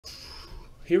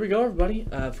here we go, everybody.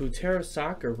 Futera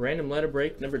Soccer, random letter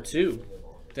break number 2.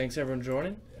 Thanks, everyone,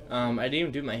 joining. I didn't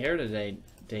even do my hair today,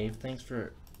 Dave. Thanks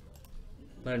for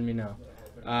letting me know.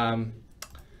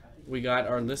 We got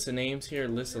our list of names here,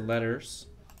 list of letters.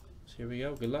 So here we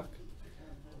go. Good luck.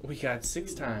 We got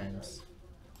 6 times.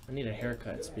 I need a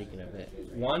haircut, speaking of it.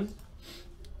 1,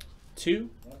 2,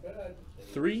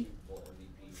 3,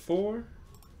 4,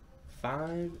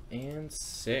 5, and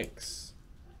 6.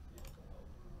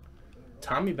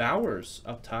 Tommy Bowers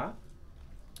up top.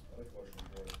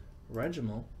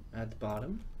 Regimal at the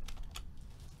bottom.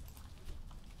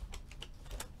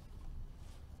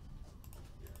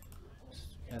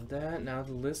 Got that. Now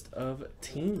the list of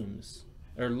teams.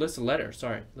 Or list of letters,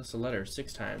 sorry. List of letters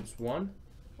 6 times. 1,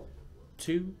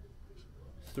 2,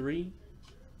 3,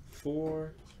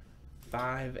 4,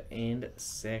 5, and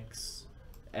 6.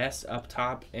 S up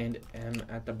top and M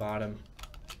at the bottom.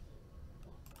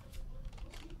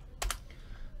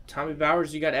 Tommy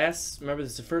Bowers, you got S. Remember,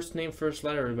 this is the first name, first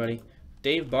letter, everybody.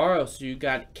 Dave Barros, you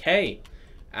got K.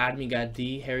 Adam, you got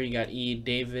D. Harry, you got E.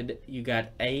 David, you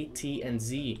got A, T, and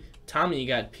Z. Tommy, you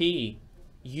got P,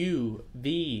 U,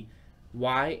 V,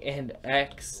 Y, and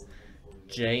X.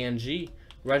 J and G.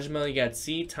 Regimal, you got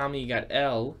C. Tommy, you got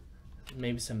L.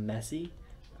 Maybe some messy.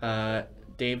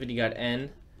 David, you got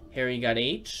N. Harry, you got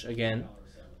H again.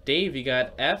 Dave, you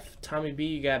got F. Tommy B,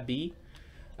 you got B.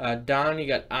 Don, you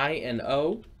got I and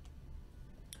O.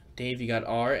 Dave, you got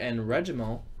R. And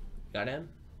Regimal, you got M.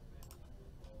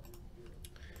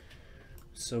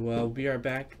 So we'll be right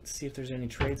back to see if there's any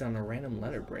trades on a random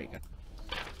letter break.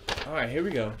 Alright, here we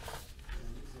go.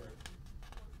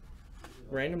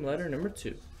 Random letter number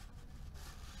 2.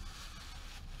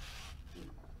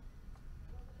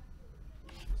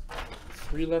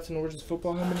 Three left in Origins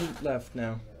Football. How many left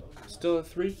now? Still at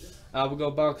 3? We'll go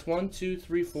box 1, 2,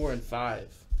 3, 4, and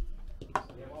 5.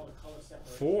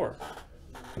 4.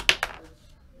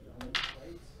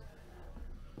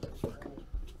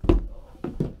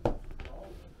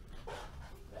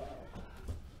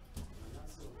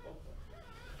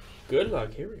 Good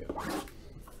luck. Here we go.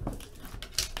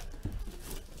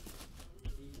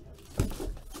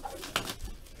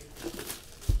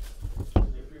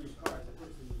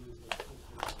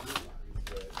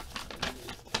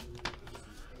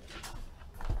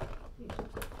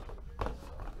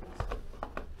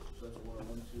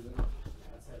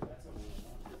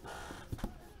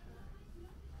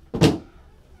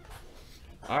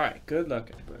 All right, good luck,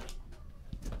 everybody.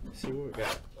 Let's see what we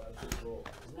got.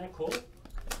 Isn't that cool?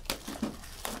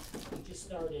 We just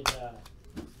started, I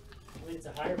mean, it's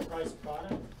a higher priced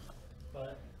product,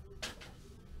 but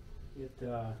it,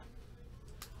 can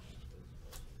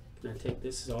I take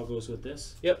this? It all goes with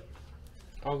this? Yep.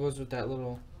 All goes with that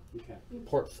little Okay.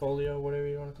 portfolio, whatever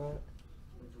you want to call it.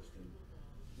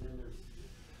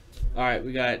 All right,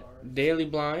 we got Daily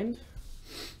Blind,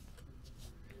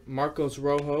 Marcos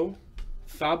Rojo,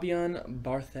 Fabian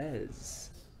Barthez,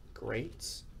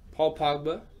 great. Paul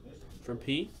Pogba for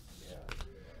P.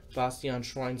 Bastian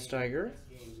Schweinsteiger.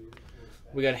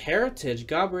 We got Heritage,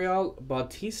 Gabriel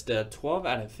Bautista, 12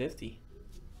 out of 50.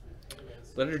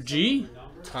 Letter G,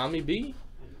 Tommy B.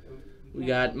 We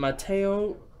got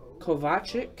Mateo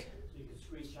Kovacic,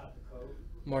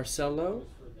 Marcelo,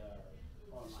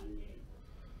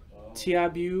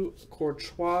 Thiabu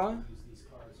Courtois,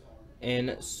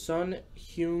 and Son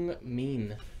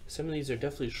Heung-min. Some of these are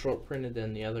definitely short printed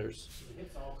than the others.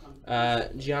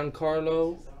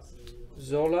 Giancarlo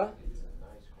Zola.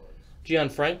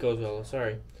 Gianfranco Zola,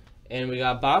 sorry. And we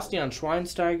got Bastian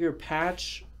Schweinsteiger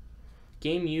patch.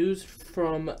 Game used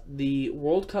from the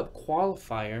World Cup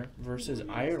qualifier versus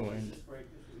Ireland.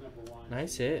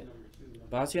 Nice hit.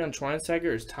 Bastian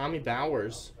Schweinsteiger is Tommy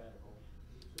Bowers.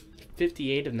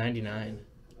 58 of 99.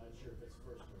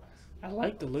 I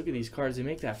like the look of these cards. They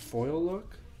make that foil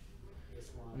look.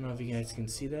 I don't know if you guys can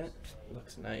see that. It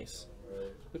looks nice.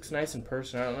 Looks nice in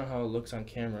person. I don't know how it looks on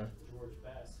camera.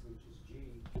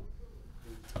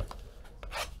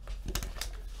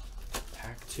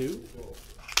 Pack 2.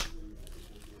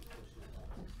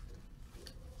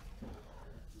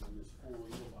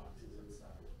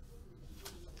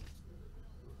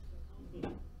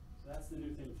 That's the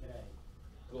new thing today.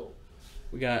 Cool.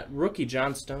 We got rookie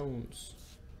John Stones.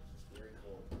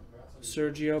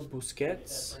 Sergio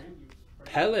Busquets.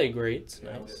 Pele greats.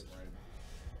 Nice.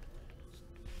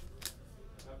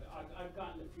 I've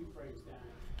gotten a few frames down.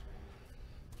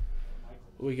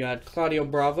 We got Claudio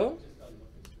Bravo.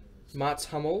 Mats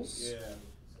Hummels.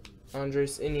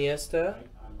 Andres Iniesta.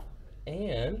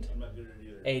 And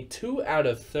a 2 out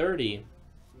of 30.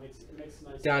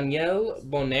 Daniel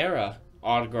Bonera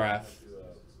autograph.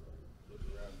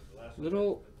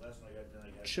 Little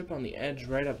chip on the edge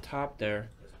right up top there.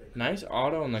 Nice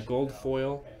auto on the gold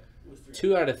foil.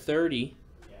 2 out of 30.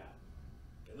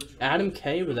 Adam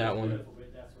K with that one.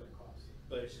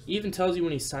 Even tells you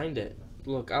when he signed it.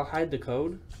 Look, I'll hide the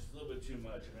code.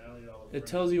 It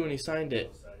tells you when he signed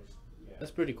it.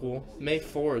 That's pretty cool. May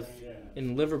 4th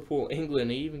in Liverpool,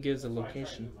 England. It even gives a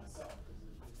location.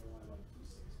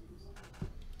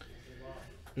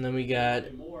 And then we got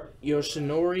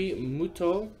Yoshinori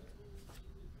Muto,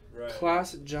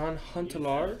 Klaas John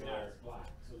Huntelaar,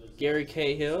 Gary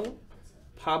Cahill,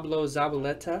 Pablo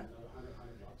Zabaleta,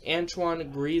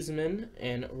 Antoine Griezmann,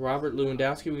 and Robert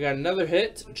Lewandowski. We got another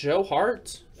hit, Joe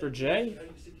Hart for Jay.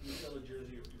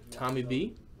 Tommy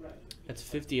B. That's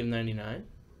 50 of 99.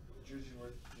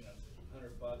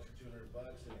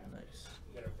 Nice.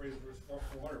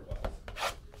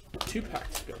 2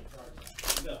 packs go.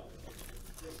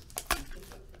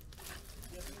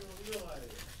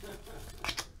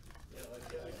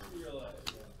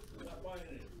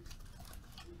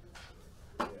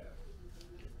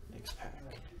 Next pack.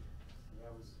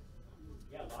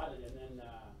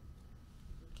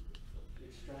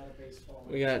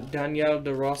 We got Daniel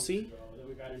De Rossi.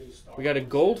 We got a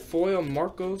gold foil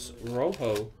Marcos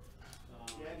Rojo.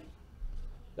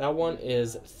 That one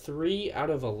is 3 out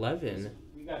of 11.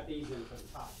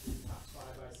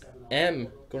 M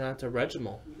going out to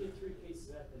Regimal.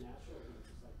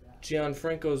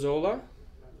 Gianfranco Zola.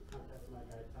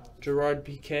 Gerard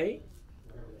Piqué.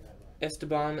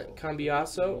 Esteban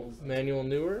Cambiaso. Manuel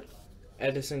Neuer.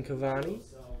 Edison Cavani.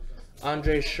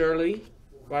 Andre Shirley.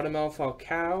 Radamel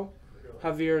Falcao.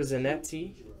 Javier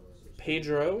Zanetti.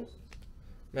 Pedro.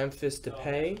 Memphis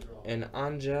Depay. And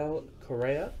Angel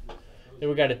Correa. Then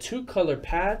we got a 2-color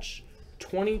patch.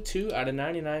 22 out of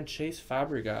 99 Chase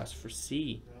Fabregas for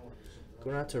C.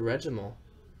 Going out to Regimal.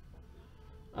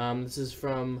 This is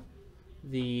from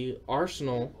the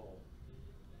Arsenal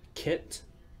kit.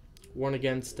 Won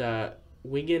against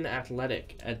Wigan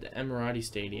Athletic at the Emirati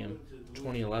Stadium,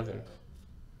 2011.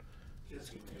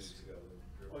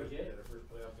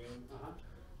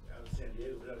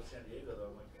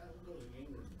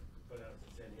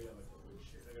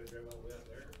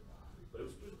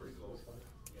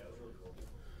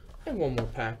 And one more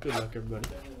pack. Good luck, everybody.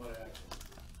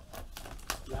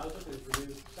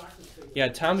 Yeah,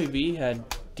 Tommy B had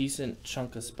decent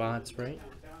chunk of spots, right?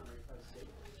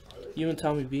 You and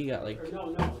Tommy B got like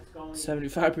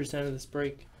 75% of this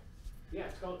break. Yeah,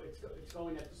 it's going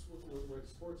at where the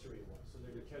sports arena was, so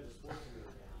they're going to tear the sports arena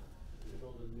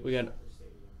down. We got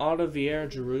Olivier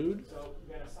Giroud.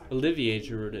 Olivier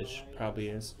Giroud probably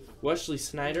is. Wesley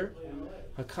Sneijder.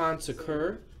 Hakan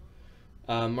Sakur.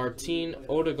 Martin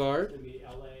Odegaard.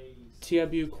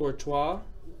 Thibaut Courtois.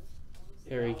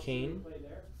 Harry Kane.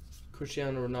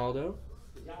 Cristiano Ronaldo.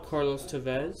 Carlos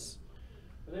Tevez.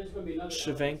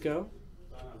 Shevchenko.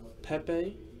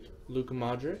 Pepe. Luka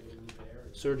Modric.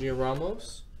 Sergio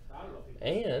Ramos.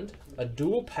 And a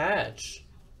dual patch.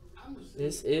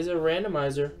 This is a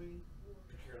randomizer.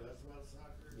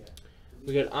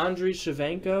 We got Andriy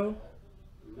Shevchenko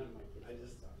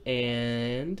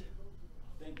and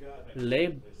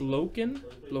Le Bloken.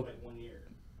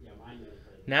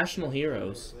 National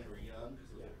Heroes.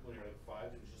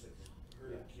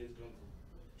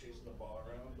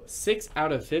 6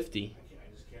 out of 50.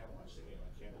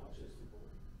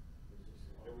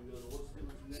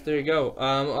 So there you go.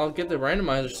 I'll get the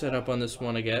randomizer set up on this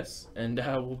one, I guess, and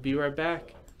we'll be right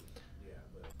back.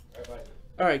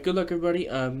 All right, good luck, everybody.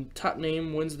 Top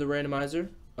name wins the randomizer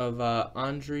of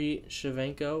Andriy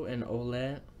Shevchenko and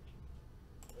Ole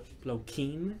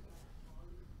Blokin.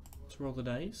 Let's roll the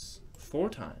dice 4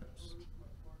 times.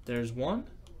 There's 1,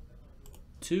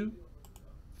 2,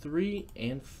 3,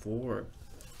 and 4.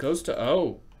 Goes to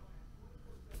O.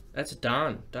 That's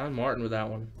Don Martin with that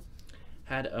one.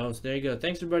 Had O. So there you go.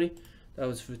 Thanks, everybody. That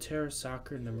was Futera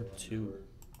Soccer number 2.